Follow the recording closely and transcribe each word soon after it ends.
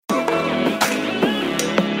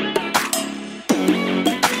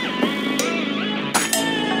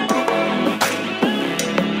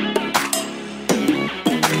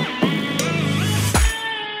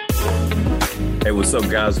What's up,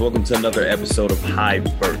 guys? Welcome to another episode of High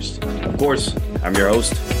First. Of course, I'm your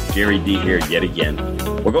host, Jerry D here yet again.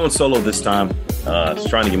 We're going solo this time. I was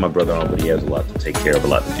trying to get my brother on, but he has a lot to take care of, a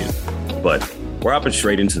lot to do. But we're hopping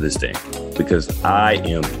straight into this thing because I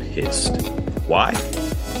am pissed. Why?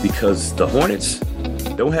 Because the Hornets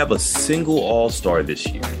don't have a single All-Star this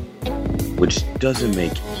year, which doesn't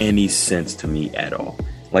make any sense to me at all.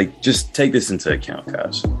 Like, just take this into account,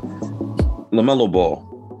 guys. LaMelo Ball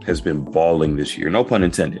has been balling this year, no pun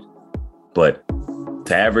intended, but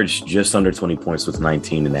to average just under 20 points with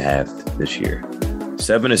 19 and a half this year,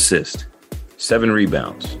 7 assists, 7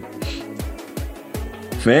 rebounds.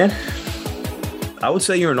 Man, I would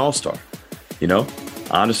say you're an all-star, you know?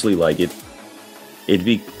 Honestly, like it'd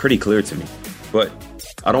be pretty clear to me, but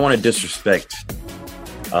I don't want to disrespect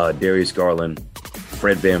Darius Garland,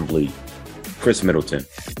 Fred VanVleet, Chris Middleton,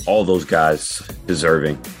 all those guys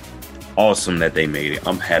deserving. Awesome that they made it.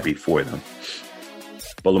 I'm happy for them.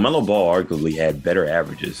 But LaMelo Ball arguably had better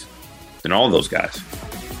averages than all those guys.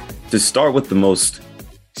 To start with the most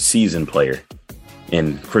seasoned player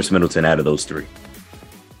in Chris Middleton out of those three.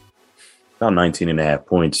 About 19 and a half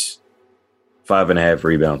points, 5.5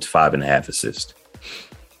 rebounds, 5.5 assists.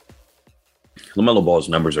 LaMelo Ball's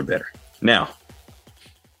numbers are better. Now,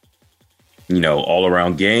 all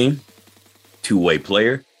around game, two-way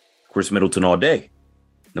player, Chris Middleton all day.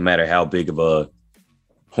 No matter how big of a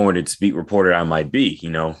Hornets beat reporter I might be,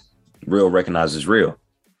 real recognizes real.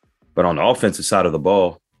 But on the offensive side of the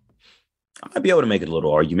ball, I might be able to make a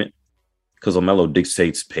little argument because LaMelo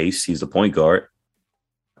dictates pace. He's the point guard,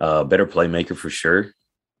 better playmaker for sure.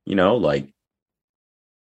 Like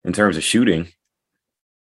in terms of shooting,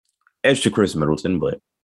 edge to Chris Middleton, but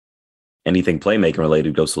anything playmaking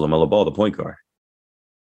related goes to LaMelo Ball, the point guard.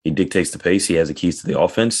 He dictates the pace. He has the keys to the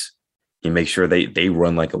offense. He makes sure they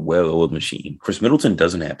run like a well-oiled machine. Chris Middleton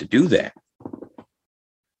doesn't have to do that.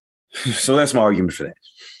 So that's my argument for that.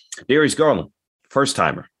 Darius Garland,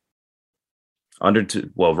 first-timer.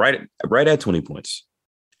 Right at 20 points.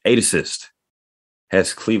 8 assists.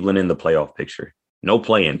 Has Cleveland in the playoff picture. No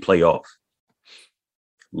play-in, playoff.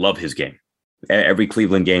 Love his game. Every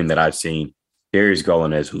Cleveland game that I've seen, Darius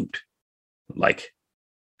Garland has hooped like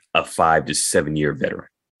a 5 to 7 year veteran.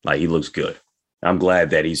 Like, he looks good. I'm glad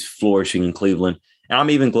that he's flourishing in Cleveland. And I'm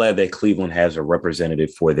even glad that Cleveland has a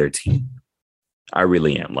representative for their team. I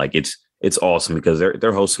really am. Like, it's awesome because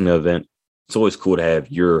they're hosting the event. It's always cool to have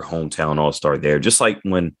your hometown all-star there. Just like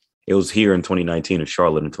when it was here in 2019 or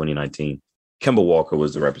Charlotte in 2019, Kemba Walker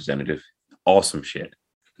was the representative. Awesome shit.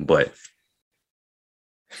 But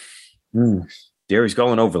Darius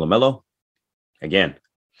going over LaMelo. Again,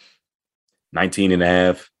 19 and a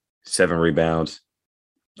half, 7 rebounds.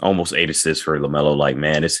 Almost 8 assists for LaMelo. Like,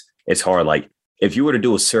 man, it's hard. Like, if you were to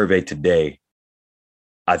do a survey today,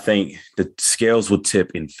 I think the scales would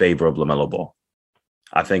tip in favor of LaMelo Ball.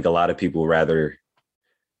 I think a lot of people rather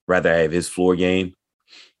have his floor game,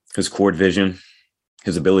 his court vision,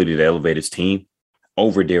 his ability to elevate his team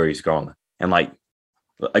over Darius Garland. And like,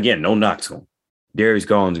 again, no knocks on him. Darius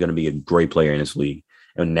Garland's going to be a great player in this league.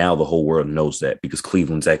 And now the whole world knows that because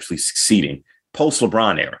Cleveland's actually succeeding post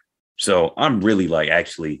LeBron era. So I'm really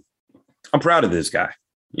I'm proud of this guy,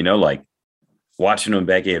 like watching him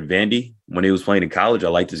back at Vandy when he was playing in college. I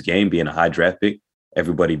liked his game being a high draft pick.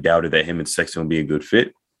 Everybody doubted that him and Sexton would be a good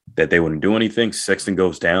fit, that they wouldn't do anything. Sexton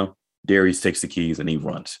goes down. Darius takes the keys and he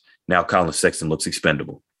runs. Now Colin Sexton looks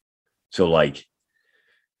expendable. So like,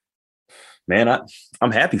 man,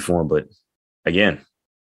 I'm happy for him. But again,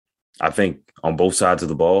 I think on both sides of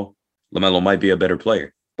the ball, LaMelo might be a better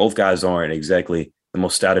player. Both guys aren't exactly the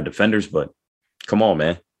most stouted defenders, but come on,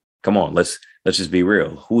 man. Come on. Let's just be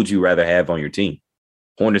real. Who would you rather have on your team?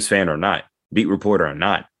 Hornets fan or not? Beat reporter or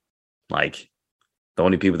not? Like, the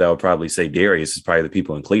only people that would probably say Darius is probably the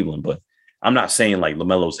people in Cleveland, but I'm not saying like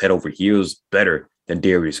LaMelo's head over heels better than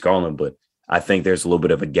Darius Garland, but I think there's a little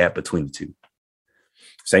bit of a gap between the two.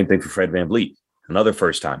 Same thing for Fred VanVleet. Another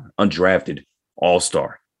first time, undrafted,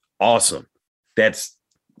 all-star. Awesome. That's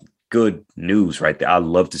good news right there. I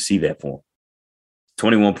love to see that for him.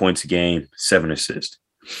 21 points a game, 7 assists.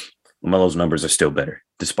 LaMelo's numbers are still better.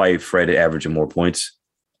 Despite Fred averaging more points,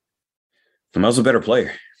 LaMelo's a better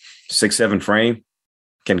player. 6'7" frame,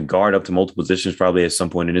 can guard up to multiple positions probably at some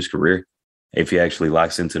point in his career. If he actually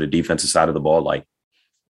locks into the defensive side of the ball, like,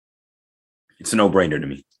 it's a no-brainer to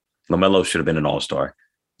me. LaMelo should have been an all-star.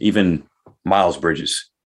 Even Miles Bridges,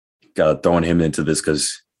 throwing him into this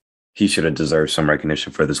because he should have deserved some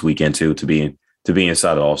recognition for this weekend too, to be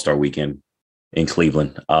inside the All-Star weekend in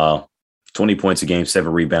Cleveland. 20 points a game, 7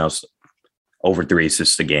 rebounds, over 3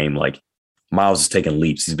 assists a game. Like, Miles is taking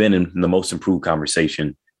leaps. He's been in the most improved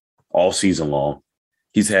conversation all season long.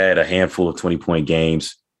 He's had a handful of 20-point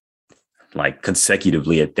games, like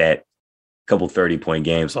consecutively at that, couple 30-point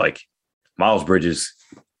games. Like Miles Bridges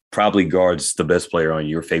probably guards the best player on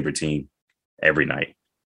your favorite team every night.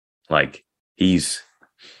 Like he's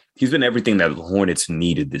been everything that the Hornets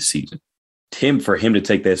needed this season. For him to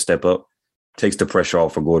take that step up takes the pressure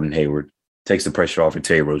off for Gordon Hayward, takes the pressure off for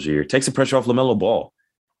Terry Rozier, takes the pressure off LaMelo Ball,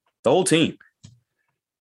 the whole team.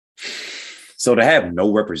 So to have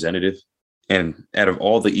no representative, and out of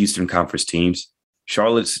all the Eastern Conference teams,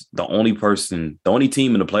 Charlotte's the only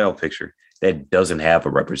team in the playoff picture that doesn't have a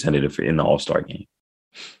representative in the All-Star game.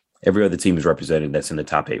 Every other team is represented that's in the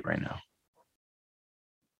top 8 right now.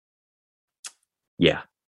 Yeah,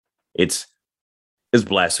 it's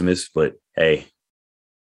blasphemous, but hey,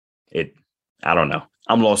 I don't know.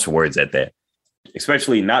 I'm lost for words at that,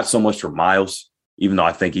 especially not so much for Miles, even though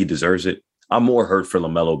I think he deserves it. I'm more hurt for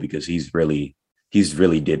LaMelo because he's really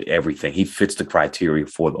did everything. He fits the criteria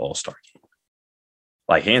for the All-Star game.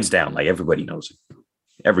 Like hands down, like everybody knows it.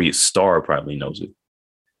 Every star probably knows it.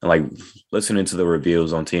 And like listening to the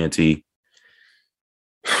reveals on TNT,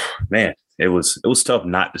 man, it was tough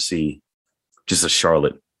not to see just a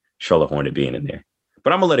Charlotte Hornet being in there.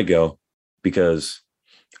 But I'm gonna let it go because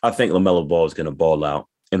I think LaMelo Ball is gonna ball out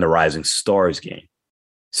in the Rising Stars game.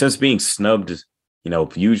 Since being snubbed,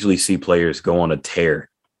 usually see players go on a tear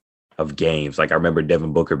of games. Like I remember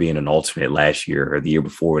Devin Booker being an alternate last year or the year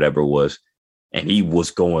before, whatever it was, and he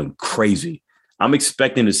was going crazy. I'm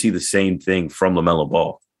expecting to see the same thing from LaMelo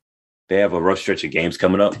Ball. They have a rough stretch of games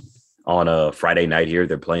coming up on a Friday night here.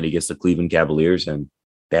 They're playing against the Cleveland Cavaliers, and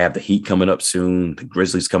they have the Heat coming up soon, the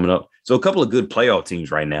Grizzlies coming up. So a couple of good playoff teams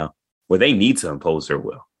right now where they need to impose their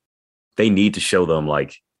will. They need to show them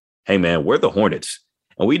like, hey, man, we're the Hornets,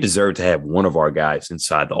 and we deserve to have one of our guys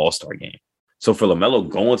inside the All-Star game. So for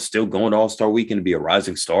LaMelo still going to All-Star Weekend to be a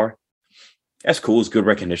rising star, that's cool. It's good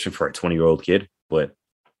recognition for a 20-year-old kid, but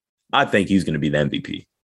I think he's going to be the MVP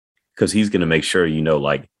because he's going to make sure,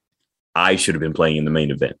 like I should have been playing in the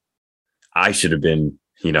main event. I should have been,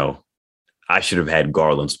 I should have had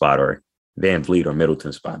Garland spot or Van Vliet or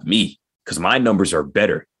Middleton spot me because my numbers are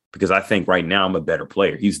better because I think right now I'm a better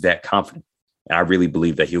player. He's that confident. And I really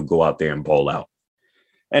believe that he'll go out there and ball out.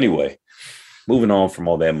 Anyway, moving on from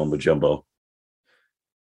all that mumbo jumbo.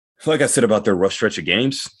 Like I said about their rough stretch of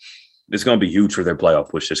games, it's going to be huge for their playoff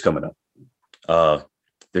push that's coming up.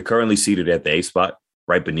 They're currently seated at the 8th spot,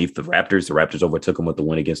 right beneath the Raptors. The Raptors overtook them with the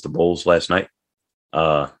win against the Bulls last night.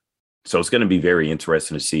 So it's going to be very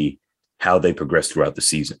interesting to see how they progress throughout the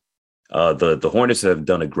season. The Hornets have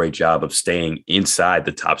done a great job of staying inside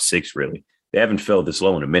the top 6, really. They haven't fell this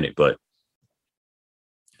low in a minute, but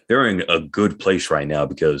they're in a good place right now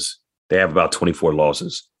because they have about 24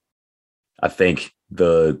 losses. I think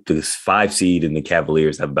the 5 seed and the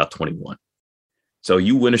Cavaliers have about 21. So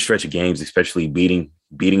you win a stretch of games, especially beating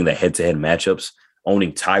the head-to-head matchups,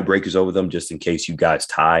 owning tiebreakers over them just in case you guys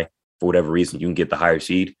tie for whatever reason, you can get the higher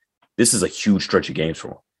seed. This is a huge stretch of games for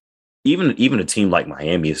them. Even a team like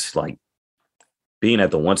Miami is like being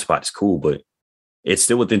at the 1 spot is cool, but it's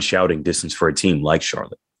still within shouting distance for a team like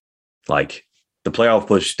Charlotte. Like the playoff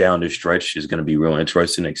push down this stretch is going to be real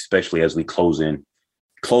interesting, especially as we close in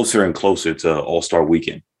closer and closer to All-Star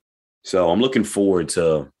Weekend. So I'm looking forward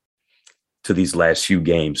to these last few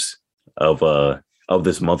games of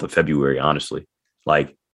this month of February, honestly.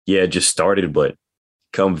 Like, yeah, it just started, but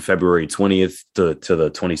come February 20th to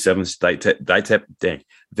the 27th,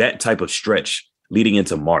 that type of stretch leading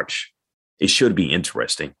into March, it should be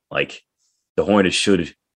interesting. Like the Hornets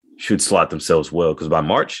should slot themselves well because by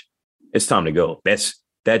March, it's time to go. That's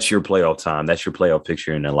your playoff time. That's your playoff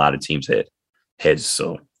picture in a lot of teams' heads.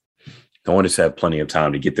 So the Hornets have plenty of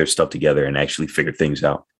time to get their stuff together and actually figure things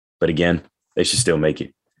out. But again, they should still make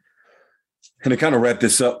it. And to kind of wrap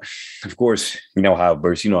this up, of course, you know how it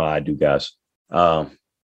bursts. You know how I do, guys.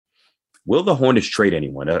 Will the Hornets trade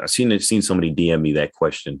anyone? I've seen somebody DM me that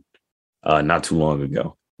question not too long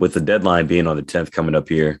ago. With the deadline being on the 10th coming up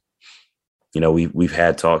here, we've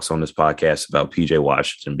had talks on this podcast about PJ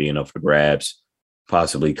Washington being up for grabs,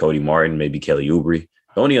 possibly Cody Martin, maybe Kelly Oubre.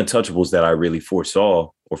 The only untouchables that I really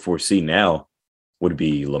foresee now would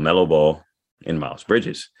be LaMelo Ball and Miles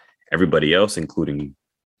Bridges. Everybody else, including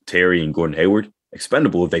Terry and Gordon Hayward,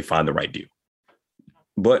 expendable if they find the right deal.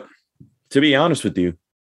 But to be honest with you,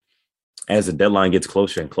 as the deadline gets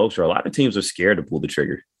closer and closer, a lot of teams are scared to pull the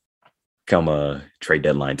trigger come trade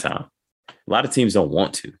deadline time. A lot of teams don't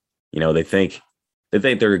want to. They think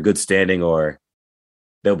they're a good standing or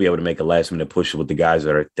they'll be able to make a last minute push with the guys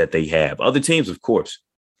that they have. Other teams, of course,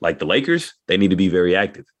 like the Lakers, they need to be very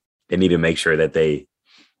active. They need to make sure that they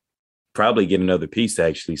probably get another piece to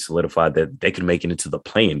actually solidify that they can make it into the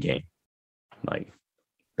play-in game. Like,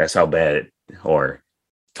 that's how bad or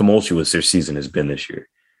tumultuous their season has been this year.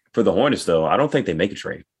 For the Hornets, though, I don't think they make a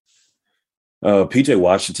trade. PJ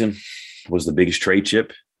Washington was the biggest trade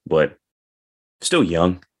chip, but still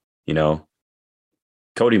young, you know.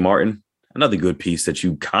 Cody Martin, another good piece that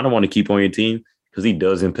you kind of want to keep on your team because he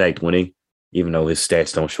does impact winning, even though his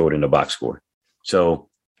stats don't show it in the box score. So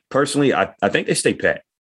personally, I think they stay pat.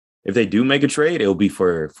 If they do make a trade, it'll be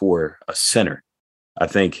for a center. I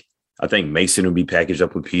think Mason will be packaged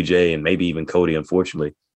up with PJ and maybe even Cody,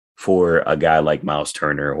 unfortunately, for a guy like Miles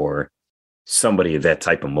Turner or somebody of that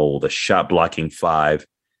type of mold, a shot blocking 5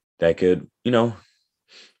 that could, you know,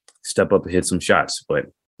 step up and hit some shots.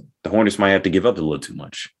 But the Hornets might have to give up a little too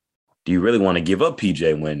much. Do you really want to give up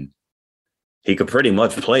PJ when he could pretty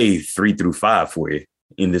much play 3 through 5 for you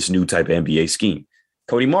in this new type of NBA scheme?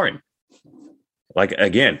 Cody Martin, like,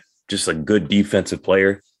 again, just a good defensive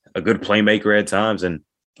player, a good playmaker at times, and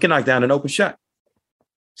he can knock down an open shot.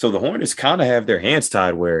 So the Hornets kind of have their hands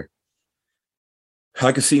tied where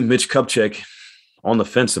I could see Mitch Kupchak on the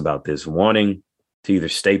fence about this, wanting to either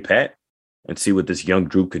stay pat and see what this young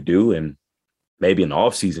group could do and maybe in the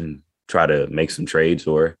offseason try to make some trades,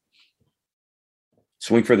 or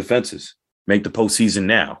swing for the fences, make the postseason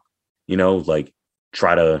now, you know, like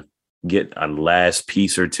try to get a last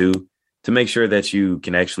piece or two to make sure that you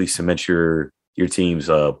can actually cement your team's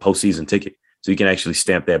postseason ticket. So you can actually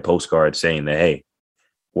stamp that postcard saying that, hey,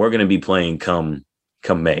 we're going to be playing come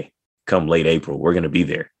May, come late April. We're going to be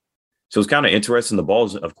there. So it's kind of interesting. The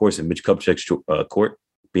ball's, of course, in Mitch Kupchak's court,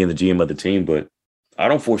 being the GM of the team, but I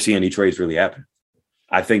don't foresee any trades really happen.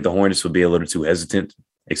 I think the Hornets would be a little too hesitant,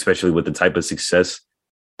 especially with the type of success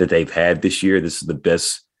that they've had this year. This is the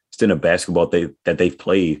best stint of basketball that they've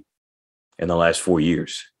played in the last 4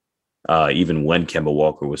 years, even when Kemba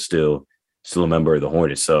Walker was still a member of the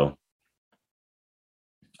Hornets. So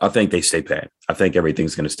I think they stay pat. I think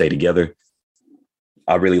everything's going to stay together.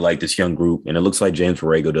 I really like this young group, and it looks like James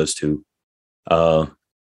Borrego does too.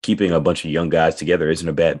 Keeping a bunch of young guys together isn't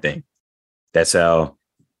a bad thing. That's how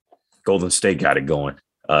Golden State got it going.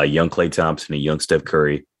 Young Klay Thompson and young Steph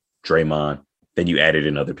Curry, Draymond. Then you added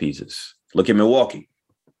in other pieces. Look at Milwaukee.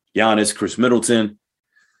 Giannis, Chris Middleton.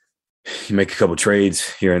 You make a couple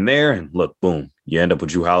trades here and there, and look, boom. You end up with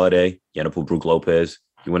Jrue Holiday. You end up with Brook Lopez.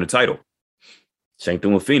 You win a title. Same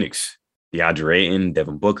thing with Phoenix. DeAndre Ayton,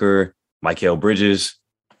 Devin Booker, Mikal Bridges.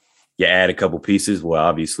 You add a couple pieces. Well,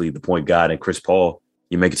 obviously, the point guard and Chris Paul,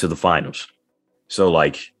 you make it to the finals. So,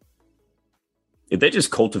 like, if they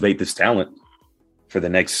just cultivate this talent for the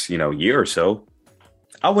next, year or so,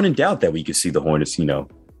 I wouldn't doubt that we could see the Hornets,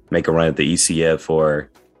 make a run at the ECF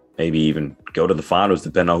or maybe even go to the finals,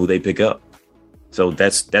 depending on who they pick up. So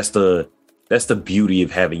that's the beauty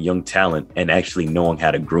of having young talent and actually knowing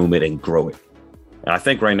how to groom it and grow it. And I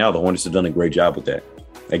think right now the Hornets have done a great job with that.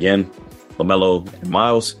 Again, LaMelo and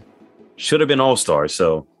Miles should have been all-stars.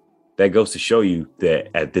 So that goes to show you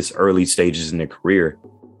that at this early stages in their career,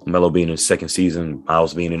 LaMelo being in his second season,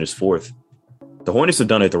 Miles being in his fourth, the Hornets have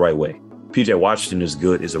done it the right way. PJ Washington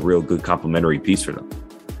is a real good complementary piece for them.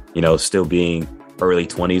 Still being early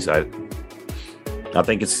 20s, I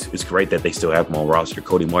think it's great that they still have him on roster.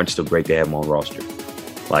 Cody Martin's still great to have him on roster.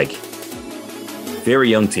 Like, very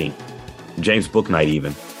young team. James Bouknight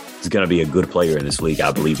even is going to be a good player in this league.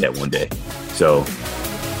 I believe that one day. So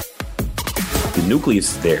the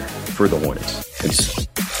nucleus is there for the Hornets. It's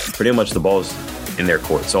pretty much the ball's in their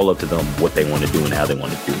court. It's all up to them what they want to do and how they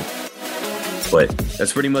want to do it. But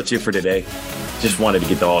that's pretty much it for today. Just wanted to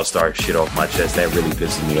get the All-Star shit off my chest. That really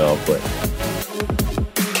pisses me off.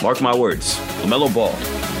 But mark my words, LaMelo Ball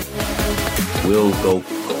will go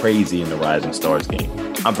crazy in the Rising Stars game.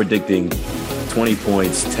 I'm predicting 20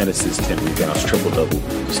 points, 10 assists, 10 rebounds, triple-double.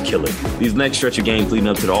 Just kill it. These next stretch of games leading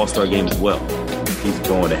up to the All-Star game as well. He's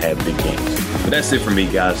going to have big games. But that's it for me,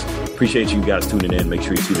 guys. Appreciate you guys tuning in. Make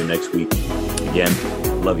sure you tune in next week.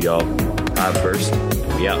 Again, love y'all. I'm first.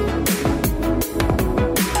 We out.